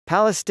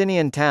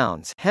Palestinian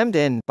towns hemmed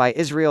in by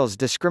Israel's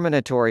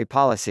discriminatory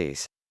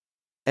policies.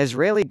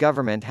 Israeli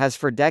government has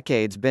for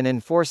decades been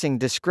enforcing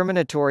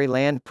discriminatory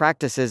land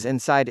practices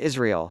inside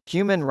Israel,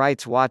 Human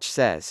Rights Watch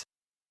says.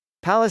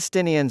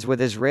 Palestinians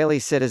with Israeli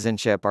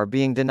citizenship are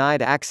being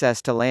denied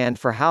access to land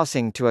for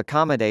housing to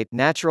accommodate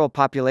natural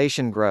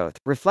population growth,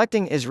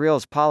 reflecting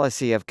Israel's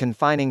policy of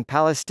confining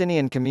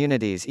Palestinian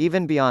communities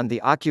even beyond the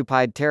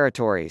occupied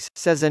territories,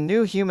 says a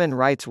new Human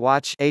Rights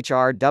Watch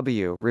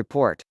 (HRW)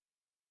 report.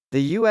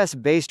 The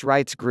U.S.-based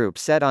rights group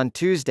said on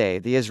Tuesday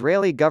the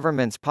Israeli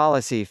government's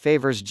policy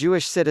favors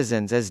Jewish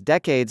citizens as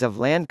decades of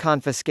land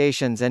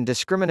confiscations and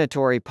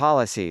discriminatory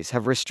policies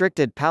have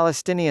restricted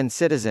Palestinian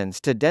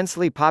citizens to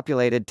densely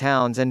populated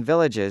towns and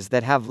villages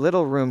that have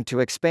little room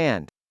to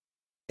expand.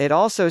 It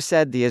also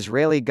said the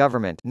Israeli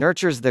government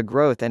nurtures the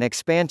growth and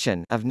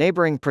expansion of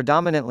neighboring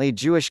predominantly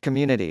Jewish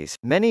communities,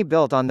 many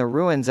built on the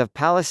ruins of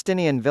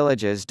Palestinian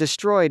villages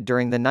destroyed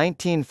during the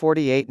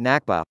 1948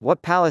 Nakba,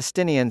 what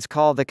Palestinians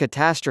call the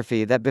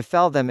catastrophe that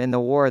befell them in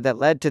the war that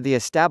led to the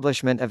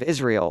establishment of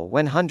Israel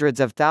when hundreds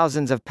of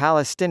thousands of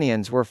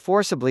Palestinians were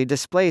forcibly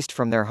displaced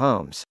from their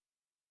homes.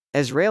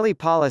 Israeli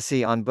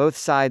policy on both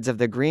sides of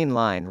the Green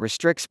Line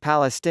restricts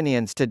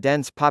Palestinians to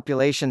dense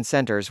population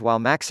centers while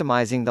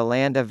maximizing the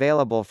land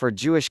available for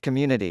Jewish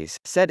communities,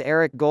 said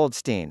Eric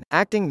Goldstein,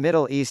 acting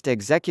Middle East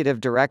executive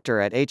director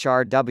at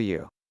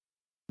HRW.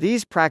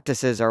 These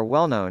practices are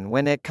well known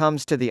when it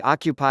comes to the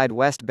occupied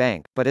West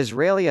Bank, but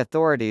Israeli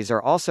authorities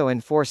are also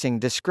enforcing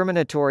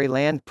discriminatory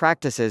land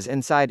practices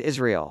inside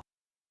Israel.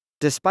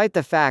 Despite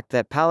the fact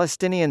that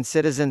Palestinian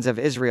citizens of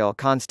Israel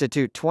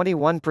constitute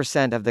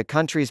 21% of the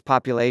country's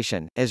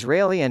population,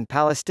 Israeli and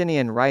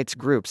Palestinian rights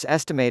groups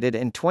estimated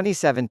in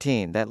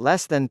 2017 that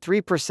less than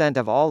 3%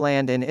 of all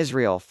land in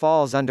Israel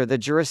falls under the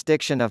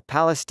jurisdiction of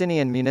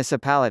Palestinian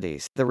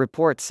municipalities, the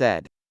report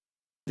said.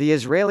 The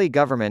Israeli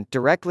government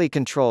directly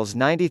controls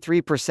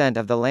 93%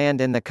 of the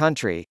land in the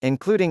country,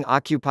 including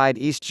occupied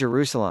East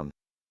Jerusalem.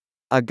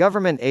 A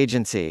government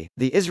agency,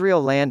 the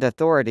Israel Land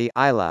Authority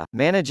 (ILA),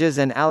 manages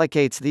and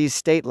allocates these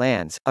state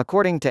lands,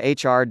 according to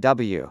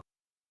HRW.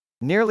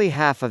 Nearly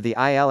half of the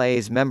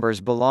ILA's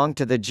members belong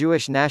to the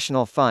Jewish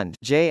National Fund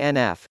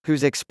 (JNF),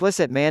 whose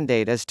explicit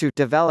mandate is to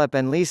develop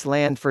and lease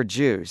land for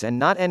Jews and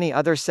not any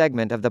other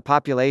segment of the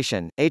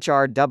population,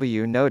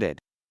 HRW noted.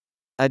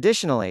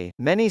 Additionally,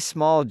 many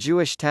small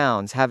Jewish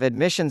towns have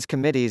admissions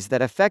committees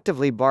that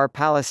effectively bar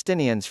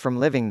Palestinians from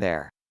living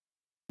there.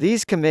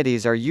 These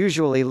committees are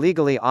usually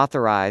legally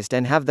authorized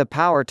and have the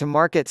power to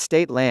market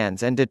state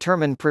lands and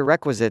determine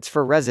prerequisites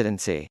for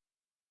residency.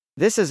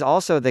 This is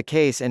also the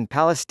case in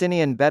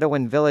Palestinian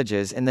Bedouin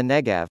villages in the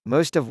Negev,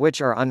 most of which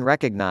are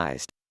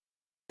unrecognized.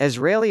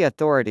 Israeli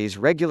authorities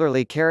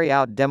regularly carry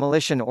out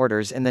demolition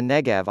orders in the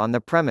Negev on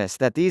the premise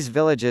that these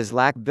villages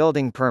lack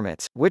building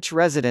permits, which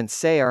residents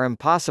say are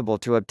impossible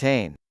to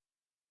obtain.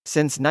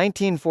 Since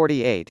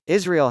 1948,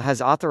 Israel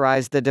has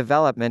authorized the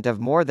development of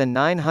more than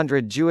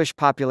 900 Jewish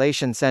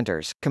population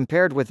centers,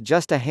 compared with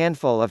just a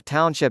handful of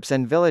townships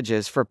and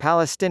villages for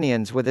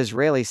Palestinians with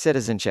Israeli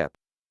citizenship.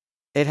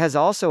 It has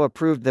also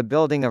approved the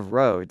building of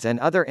roads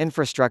and other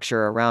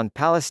infrastructure around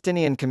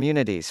Palestinian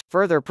communities,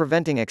 further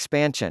preventing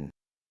expansion.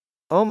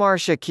 Omar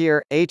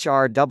Shakir,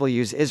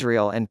 HRW's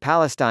Israel and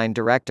Palestine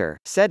director,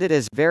 said it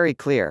is very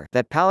clear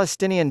that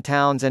Palestinian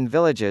towns and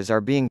villages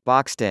are being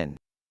boxed in.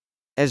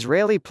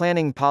 Israeli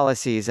planning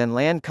policies and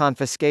land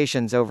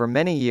confiscations over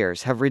many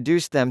years have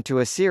reduced them to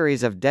a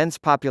series of dense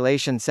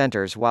population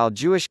centers while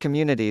Jewish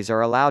communities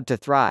are allowed to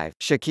thrive.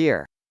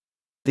 Shakir.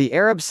 The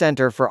Arab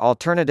Center for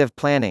Alternative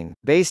Planning,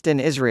 based in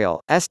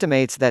Israel,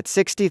 estimates that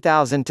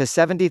 60,000 to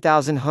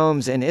 70,000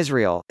 homes in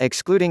Israel,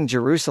 excluding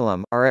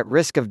Jerusalem, are at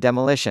risk of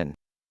demolition.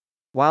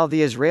 While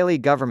the Israeli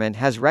government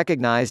has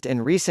recognized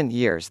in recent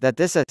years that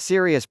this is a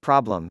serious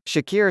problem,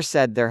 Shakir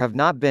said there have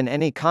not been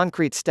any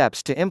concrete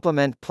steps to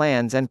implement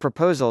plans and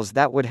proposals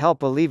that would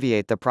help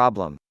alleviate the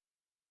problem.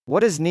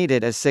 What is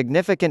needed is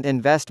significant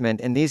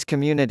investment in these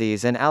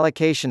communities and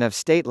allocation of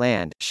state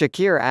land,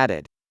 Shakir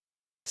added.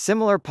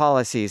 Similar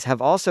policies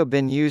have also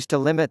been used to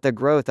limit the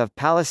growth of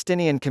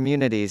Palestinian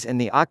communities in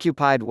the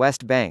occupied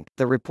West Bank,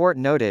 the report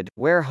noted,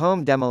 where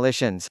home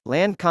demolitions,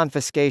 land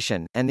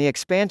confiscation, and the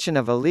expansion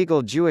of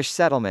illegal Jewish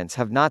settlements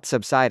have not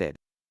subsided.